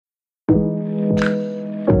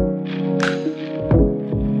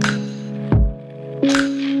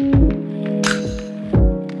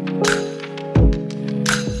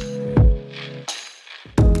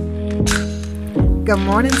Good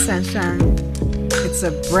morning, sunshine. It's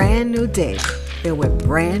a brand new day filled with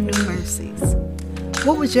brand new mercies.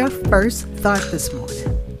 What was your first thought this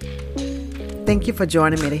morning? Thank you for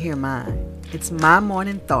joining me to hear mine. It's My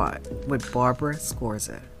Morning Thought with Barbara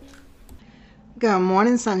Scorza. Good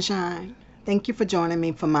morning, sunshine. Thank you for joining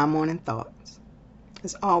me for My Morning Thoughts.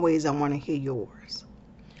 As always, I want to hear yours.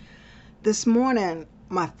 This morning,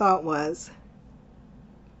 my thought was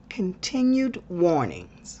continued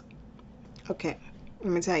warnings. Okay,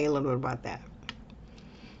 let me tell you a little bit about that.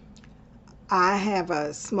 I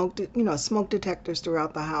have smoke detectors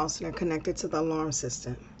throughout the house, and they're connected to the alarm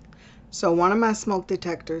system. So one of my smoke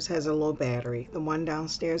detectors has a low battery. The one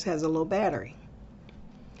downstairs has a low battery.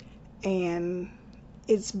 And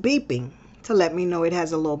it's beeping to let me know it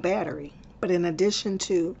has a low battery. But in addition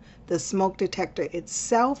to the smoke detector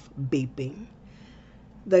itself beeping,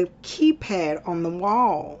 the keypad on the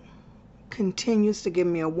wall continues to give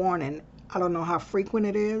me a warning. I don't know how frequent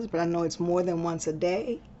it is, but I know it's more than once a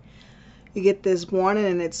day. You get this warning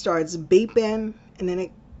and it starts beeping, and then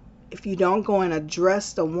if you don't go and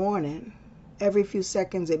address the warning, every few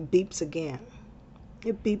seconds it beeps again.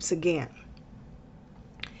 It beeps again.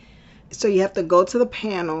 So you have to go to the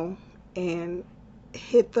panel and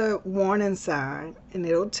hit the warning sign, and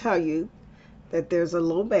it'll tell you that there's a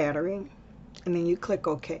low battery, and then you click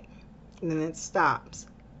OK, and then it stops.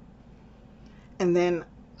 And then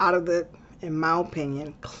out of the, in my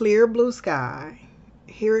opinion, clear blue sky,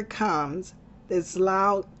 here it comes, this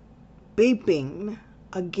loud beeping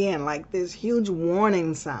again, like this huge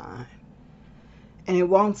warning sign. And it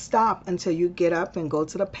won't stop until you get up and go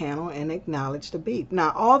to the panel and acknowledge the beep.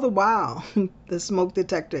 Now, all the while, the smoke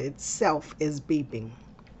detector itself is beeping.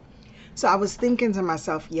 So I was thinking to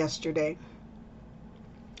myself yesterday,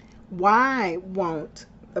 why won't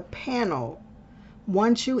the panel,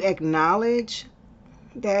 once you acknowledge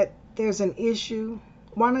that there's an issue,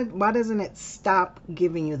 why doesn't it stop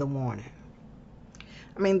giving you the warning?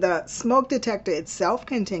 I mean, the smoke detector itself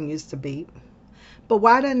continues to beep, but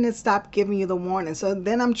why doesn't it stop giving you the warning? So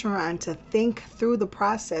then I'm trying to think through the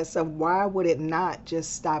process of why would it not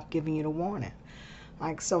just stop giving you the warning?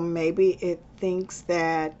 Like, so maybe it thinks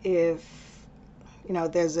that if,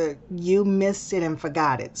 you missed it and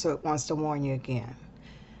forgot it, so it wants to warn you again.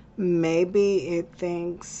 Maybe it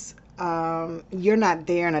thinks you're not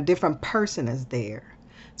there and a different person is there.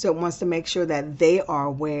 So it wants to make sure that they are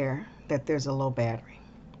aware that there's a low battery.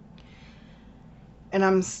 And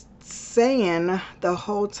I'm saying the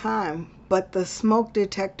whole time, but the smoke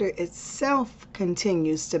detector itself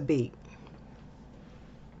continues to beep.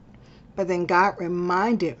 But then God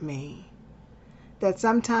reminded me that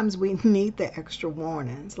sometimes we need the extra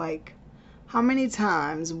warnings. Like, how many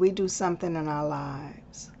times we do something in our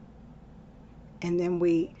lives and then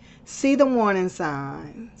we see the warning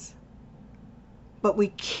signs, but we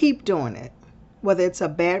keep doing it, whether it's a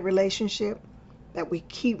bad relationship that we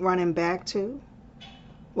keep running back to,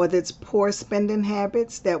 whether it's poor spending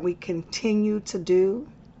habits that we continue to do,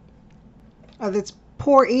 whether it's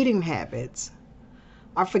poor eating habits,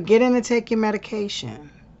 or forgetting to take your medication,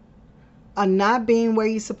 or not being where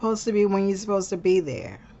you're supposed to be when you're supposed to be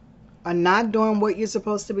there, or not doing what you're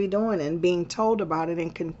supposed to be doing and being told about it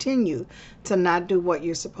and continue to not do what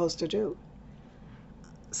you're supposed to do.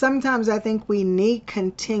 Sometimes I think we need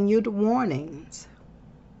continued warnings.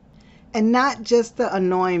 And not just the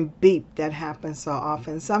annoying beep that happens so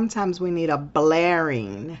often. Sometimes we need a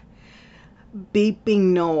blaring, beeping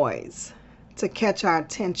noise to catch our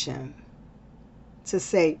attention. To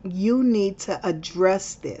say, you need to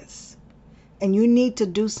address this. And you need to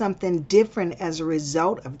do something different as a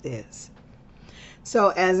result of this. So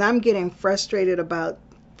as I'm getting frustrated about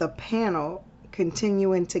the panel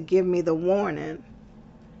continuing to give me the warning,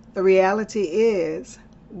 the reality is,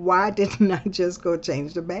 why didn't I just go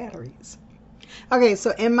change the batteries? Okay,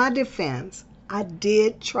 so in my defense, I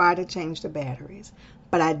did try to change the batteries,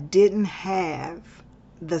 but I didn't have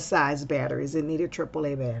the size batteries. It needed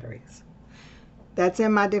AAA batteries. That's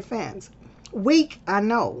in my defense. Weak, I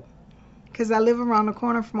know, because I live around the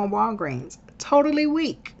corner from a Walgreens. Totally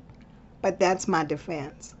weak, but that's my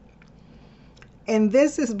defense. And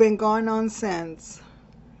this has been going on since,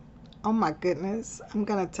 oh my goodness, I'm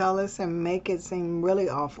going to tell this and make it seem really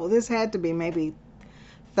awful. This had to be maybe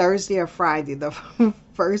Thursday or Friday, the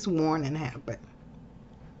first warning happened.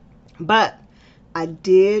 But I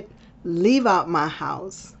did leave out my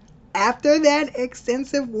house after that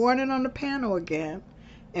extensive warning on the panel again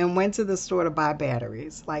and went to the store to buy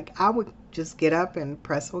batteries. Like, I would just get up and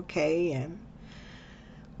press OK and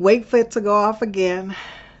wait for it to go off again.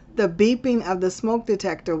 The beeping of the smoke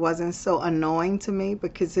detector wasn't so annoying to me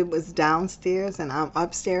because it was downstairs and I'm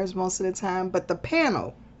upstairs most of the time, but the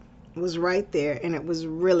panel was right there and it was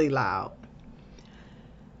really loud.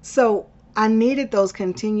 So I needed those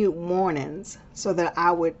continued warnings so that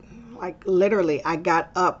I would, like, literally, I got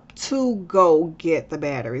up to go get the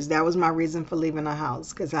batteries. That was my reason for leaving the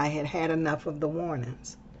house, because I had had enough of the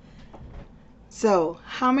warnings. So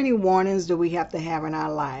how many warnings do we have to have in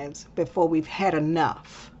our lives before we've had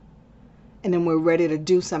enough? And then we're ready to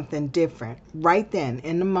do something different right then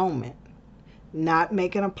in the moment. Not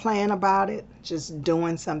making a plan about it, just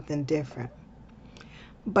doing something different.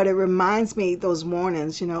 But it reminds me, those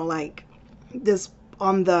warnings, like this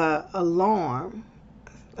on the alarm,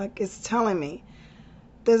 like it's telling me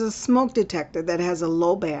there's a smoke detector that has a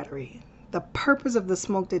low battery. The purpose of the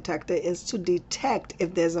smoke detector is to detect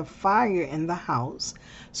if there's a fire in the house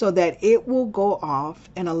so that it will go off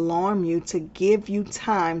and alarm you to give you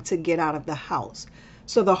time to get out of the house.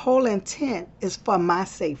 So the whole intent is for my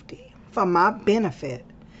safety, for my benefit.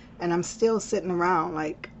 And I'm still sitting around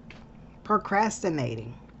like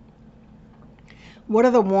procrastinating. What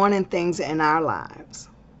are the warning things in our lives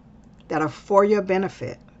that are for your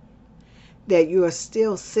benefit that you are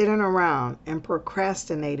still sitting around and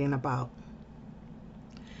procrastinating about?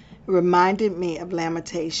 It reminded me of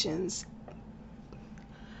Lamentations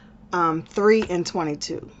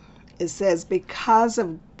 3:22. It says, because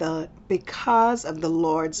of the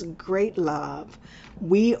Lord's great love,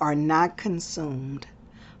 we are not consumed,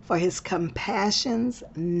 for his compassions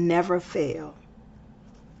never fail.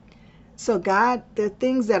 So God, there are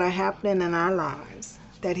things that are happening in our lives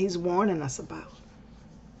that he's warning us about.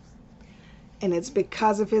 And it's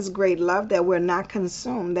because of his great love that we're not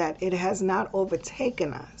consumed, that it has not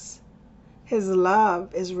overtaken us. His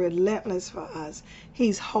love is relentless for us.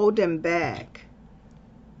 He's holding back.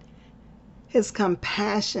 His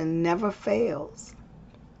compassion never fails.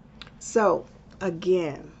 So,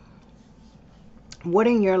 again, what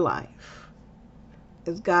in your life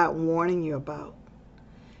is God warning you about?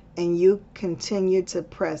 And you continue to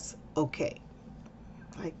press okay.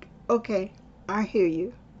 Like, okay, I hear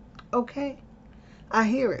you. Okay, I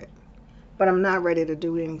hear it. But I'm not ready to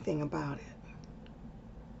do anything about it.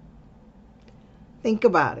 Think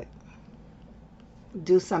about it.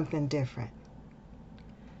 Do something different.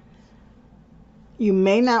 You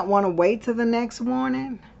may not want to wait till the next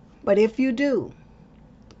warning, but if you do,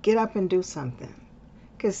 get up and do something.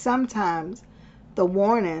 Because sometimes the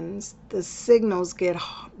warnings, the signals get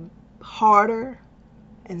harder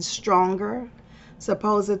and stronger.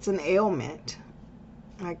 Suppose it's an ailment.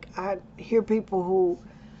 Like, I hear people who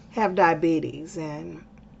have diabetes and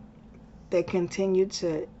they continue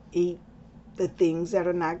to eat the things that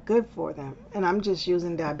are not good for them. And I'm just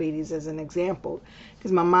using diabetes as an example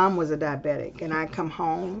because my mom was a diabetic, and I come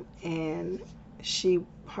home and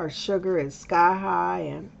her sugar is sky high,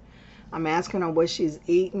 and I'm asking her what she's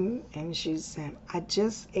eating, and she's saying, I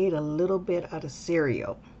just ate a little bit of the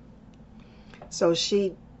cereal. So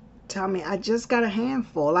she told me, I just got a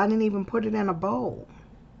handful. I didn't even put it in a bowl.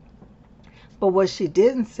 But what she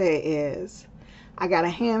didn't say is, I got a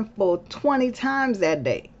handful 20 times that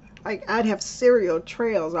day. Like, I'd have cereal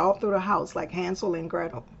trails all through the house like Hansel and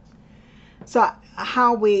Gretel. So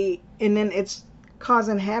and then it's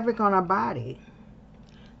causing havoc on our body.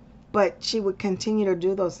 But she would continue to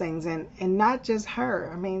do those things, and not just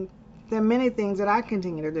her. I mean, there are many things that I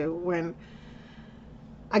continue to do. When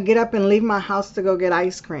I get up and leave my house to go get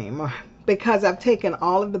ice cream, or because I've taken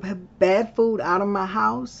all of the bad food out of my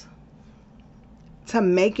house to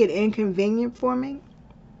make it inconvenient for me,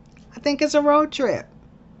 I think it's a road trip.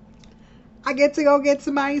 I get to go get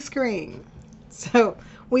some ice cream. So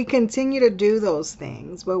we continue to do those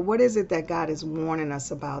things. But what is it that God is warning us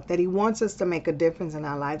about? That he wants us to make a difference in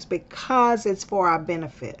our lives because it's for our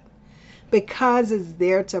benefit. Because it's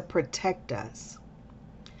there to protect us.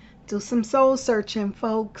 Do some soul searching,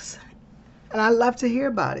 folks. And I'd love to hear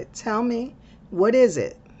about it. Tell me, what is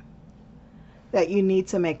it that you need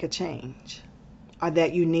to make a change? Or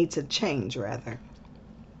that you need to change, rather.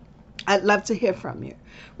 I'd love to hear from you.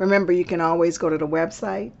 Remember, you can always go to the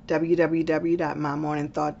website,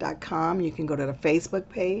 www.mymorningthought.com. You can go to the Facebook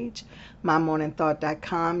page,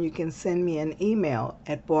 mymorningthought.com. You can send me an email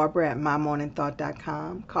at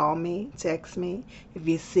barbara@mymorningthought.com. Call me, text me. If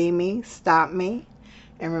you see me, stop me.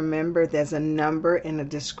 And remember, there's a number in the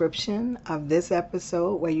description of this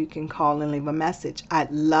episode where you can call and leave a message. I'd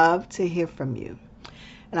love to hear from you.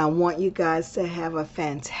 And I want you guys to have a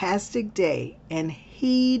fantastic day and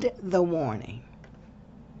heed the warning.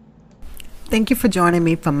 Thank you for joining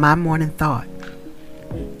me for My Morning Thought.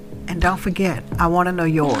 And don't forget, I want to know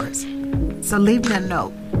yours. So leave me a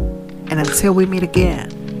note. And until we meet again,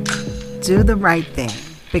 do the right thing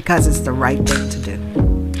because it's the right thing to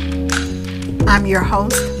do. I'm your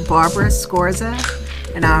host, Barbara Scorza,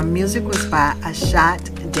 and our music was by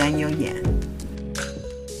Ashat Daniel Yen.